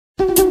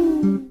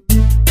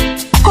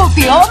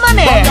Confiou,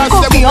 mané?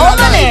 Confiou,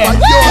 mané?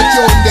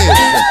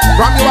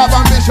 From you have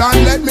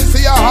ambition, let me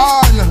see your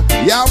horn.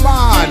 Yeah,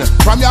 man.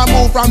 From your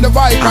move from the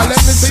vibe, let me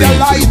see your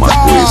light. Uma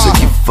coisa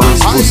que faz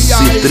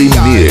você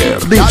tremer.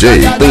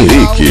 DJ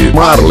Henrique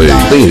Marley,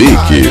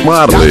 Henrique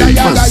Marley,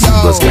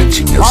 fazendo as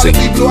gatinhas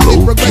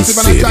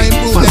enlouquecerem,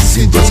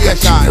 fazendo as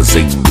gatinhas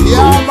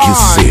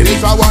enlouquecerem.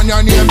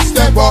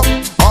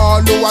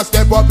 All who a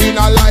step up in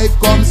a life,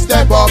 come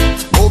step up.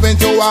 Moving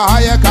to a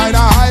higher kind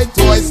of height,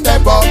 so I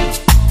step up.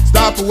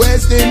 Stop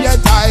wasting your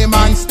time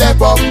and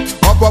step up.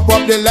 Up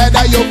the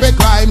ladder you be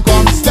climb,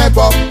 come step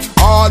up.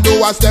 All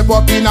who a step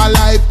up in a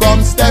life,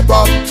 come step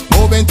up.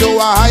 Moving to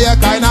a higher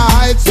kind of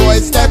height, so I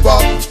step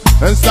up.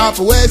 And stop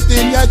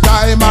wasting your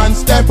time and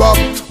step up.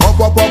 Up,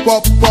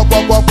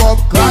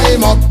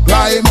 climb up,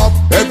 climb up.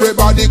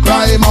 Everybody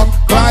climb up,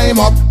 climb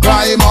up,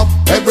 climb up.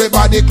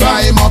 Everybody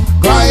climb up,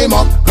 climb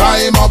up,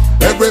 climb up.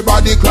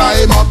 Everybody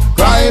climb up,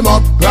 climb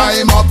up,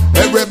 climb up.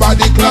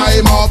 Everybody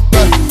climb up.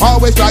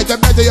 Always try to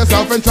better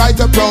yourself and try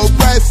to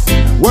progress.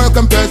 Work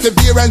and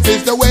perseverance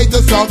is the way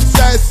to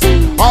success.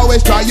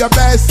 Always try your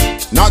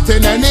best,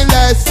 nothing any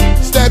less.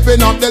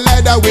 Stepping up the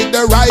ladder with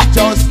the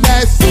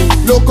righteousness.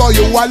 Look how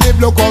you a live,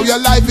 look how your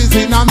life is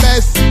in a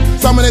mess.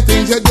 Some of the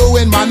things you're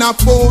doing, man, are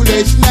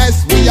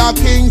foolishness. We are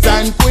kings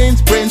and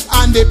queens, prince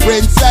and the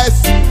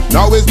princess.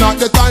 Now is not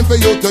the time for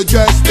you to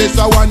just this.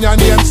 I want your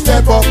name,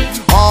 step up.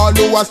 All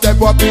who a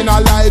step up in a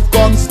life,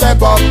 come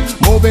step up.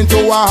 Moving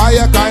to a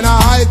higher kind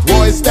of height,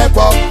 boy, step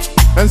up.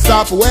 And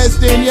stop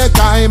wasting your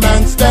time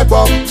and step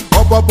up.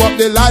 Up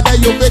the ladder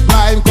you be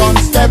climb, come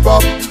step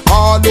up.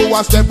 All who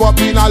a step up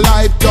in a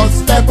life,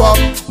 just step up.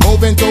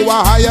 Moving to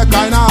a higher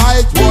kind of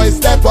height, boy,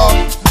 step up.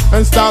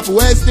 And stop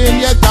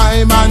wasting your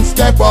time and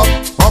step up.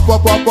 Up,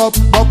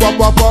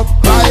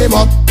 climb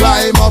up,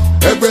 climb up.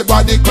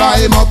 Everybody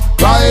climb up,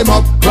 climb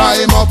up,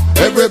 climb up.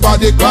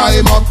 Everybody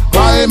climb up,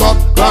 climb up,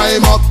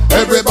 climb up.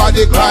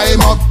 Everybody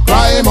climb up,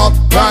 climb up,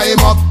 climb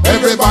up.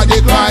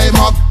 Everybody climb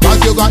up.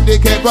 Cause you got the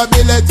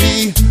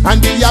capability and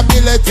the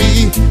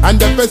ability and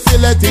the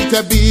facility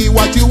to be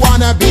what you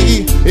wanna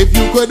be. If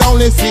you could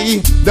only see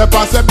the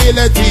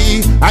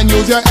possibility and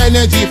use your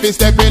energy for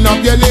stepping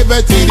up your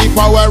liberty. The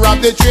power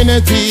of the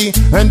Trinity,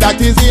 and that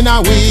is in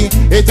a we.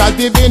 It has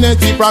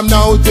divinity from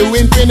now to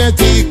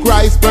infinity.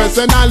 Christ's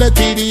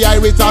personality, the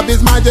iris of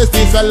his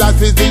majesty.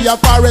 Selassie is the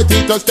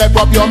authority to step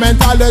up your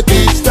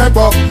mentality. Step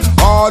up,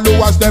 all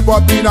who are step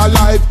up in a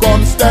life,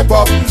 come step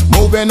up.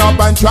 Moving up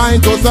and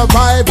trying to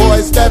survive,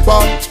 boy, step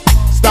up.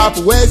 Stop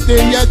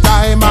wasting your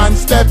time and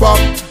step up.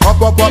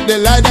 Up the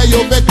ladder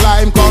you be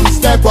climb, come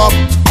step up.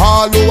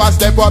 All who are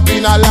step up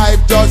in a life,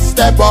 just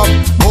step up.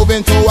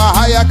 Moving to a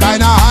higher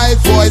kind of height,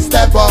 boy,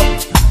 step up.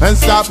 And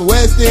stop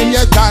wasting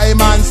your time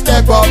and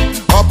step up.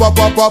 Up,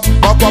 climb up,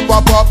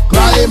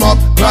 climb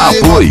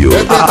apoio,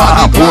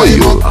 up.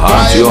 Apoio,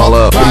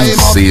 Radiola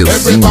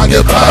Princesinha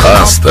da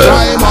Rasta.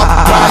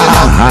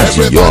 A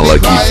radiola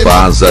que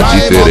faz a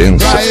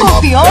diferença.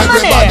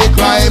 Everybody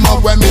climb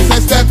up when me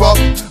say step up.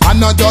 And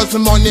not just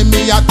money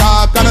me a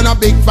talk. And on a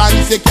big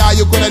fancy car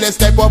you coulda just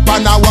step up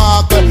and a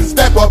walk.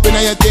 Step up in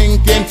your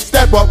thinking,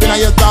 step up in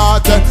your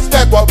thought.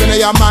 Step up in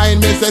your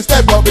mind, me say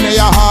step up in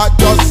your heart.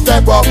 Just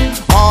step up.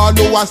 All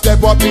who a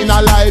step up in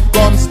a life,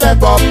 come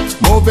step up.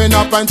 Moving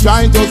up and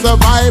trying to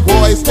survive,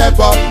 boy, step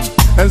up.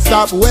 And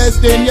stop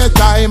wasting your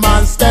time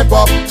and step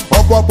up.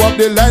 Up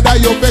the ladder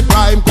you be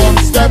climb, come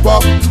step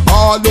up.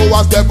 All who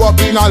a step up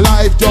in a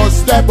life, just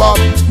step up.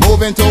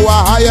 Moving to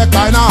a higher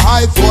kind of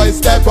height, boy,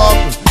 step up.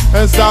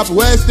 And stop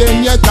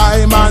wasting your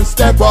time and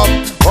step up.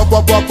 Up,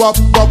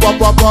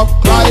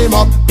 climb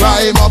up,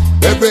 climb up.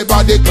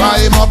 Everybody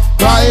climb up,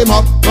 climb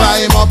up,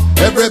 climb up.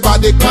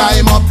 Everybody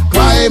climb up,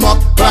 climb up,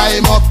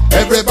 climb up.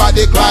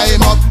 Everybody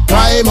climb up,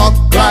 climb up,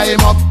 climb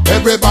up.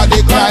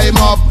 Everybody climb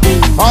up.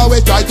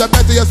 Always try to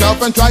better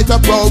yourself and try to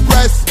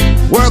progress.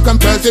 Work and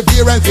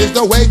perseverance is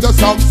the way to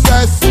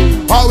success.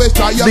 Always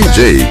try your best.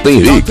 DJ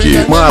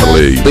Henrique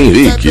Marley,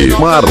 Henrique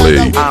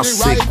Marley. A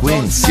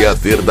sequência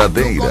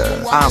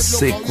verdadeira. A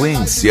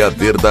sequência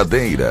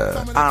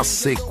verdadeira. A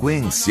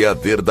sequência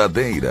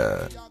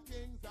verdadeira.